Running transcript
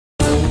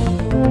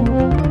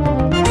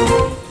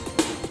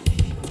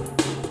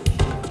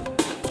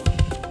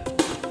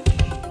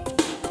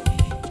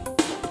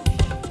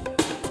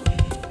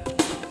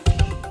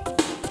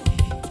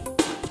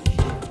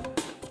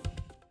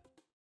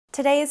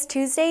Today is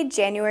Tuesday,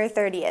 January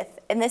 30th,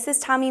 and this is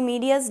Tommy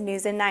Media's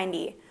News in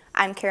 90.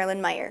 I'm Carolyn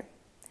Meyer.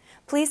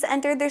 Police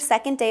entered their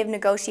second day of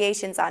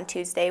negotiations on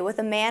Tuesday with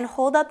a man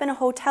holed up in a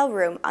hotel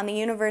room on the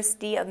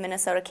University of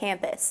Minnesota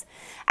campus,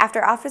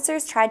 after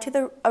officers tried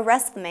to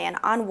arrest the man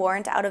on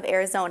warrant out of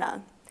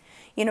Arizona.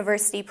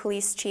 University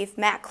Police Chief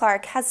Matt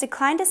Clark has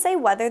declined to say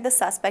whether the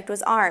suspect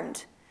was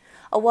armed.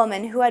 A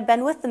woman who had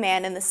been with the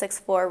man in the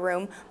sixth-floor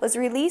room was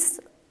released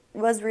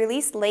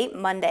late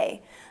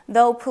Monday,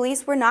 though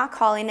police were not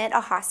calling it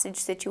a hostage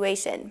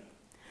situation.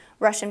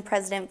 Russian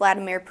President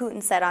Vladimir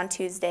Putin said on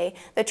Tuesday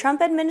the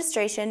Trump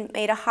administration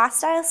made a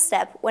hostile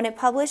step when it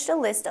published a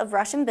list of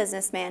Russian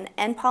businessmen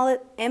and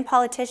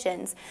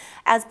politicians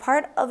as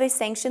part of a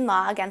sanctioned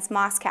law against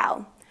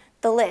Moscow.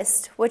 The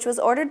list, which was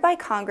ordered by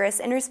Congress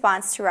in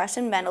response to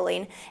Russian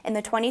meddling in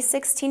the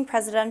 2016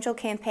 presidential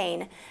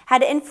campaign,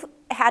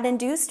 had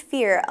induced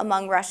fear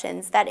among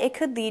Russians that it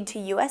could lead to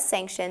U.S.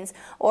 sanctions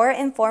or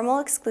informal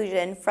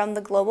exclusion from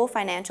the global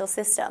financial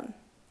system.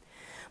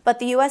 But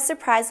the U.S.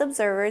 surprised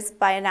observers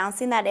by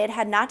announcing that it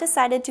had not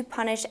decided to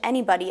punish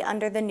anybody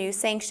under the new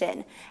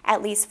sanction,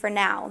 at least for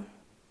now.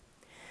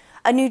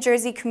 A New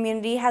Jersey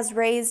community has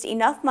raised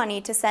enough money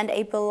to send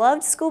a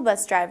beloved school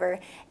bus driver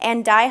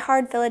and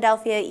die-hard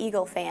Philadelphia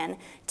Eagle fan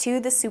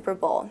to the Super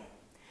Bowl.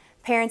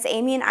 Parents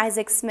Amy and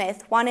Isaac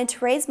Smith wanted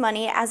to raise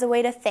money as a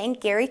way to thank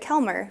Gary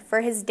Kelmer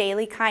for his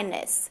daily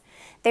kindness.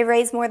 They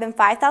raised more than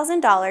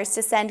 $5,000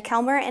 to send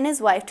Kelmer and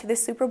his wife to the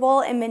Super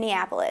Bowl in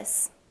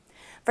Minneapolis.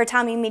 For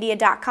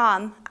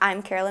TommyMedia.com,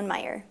 I'm Carolyn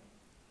Meyer.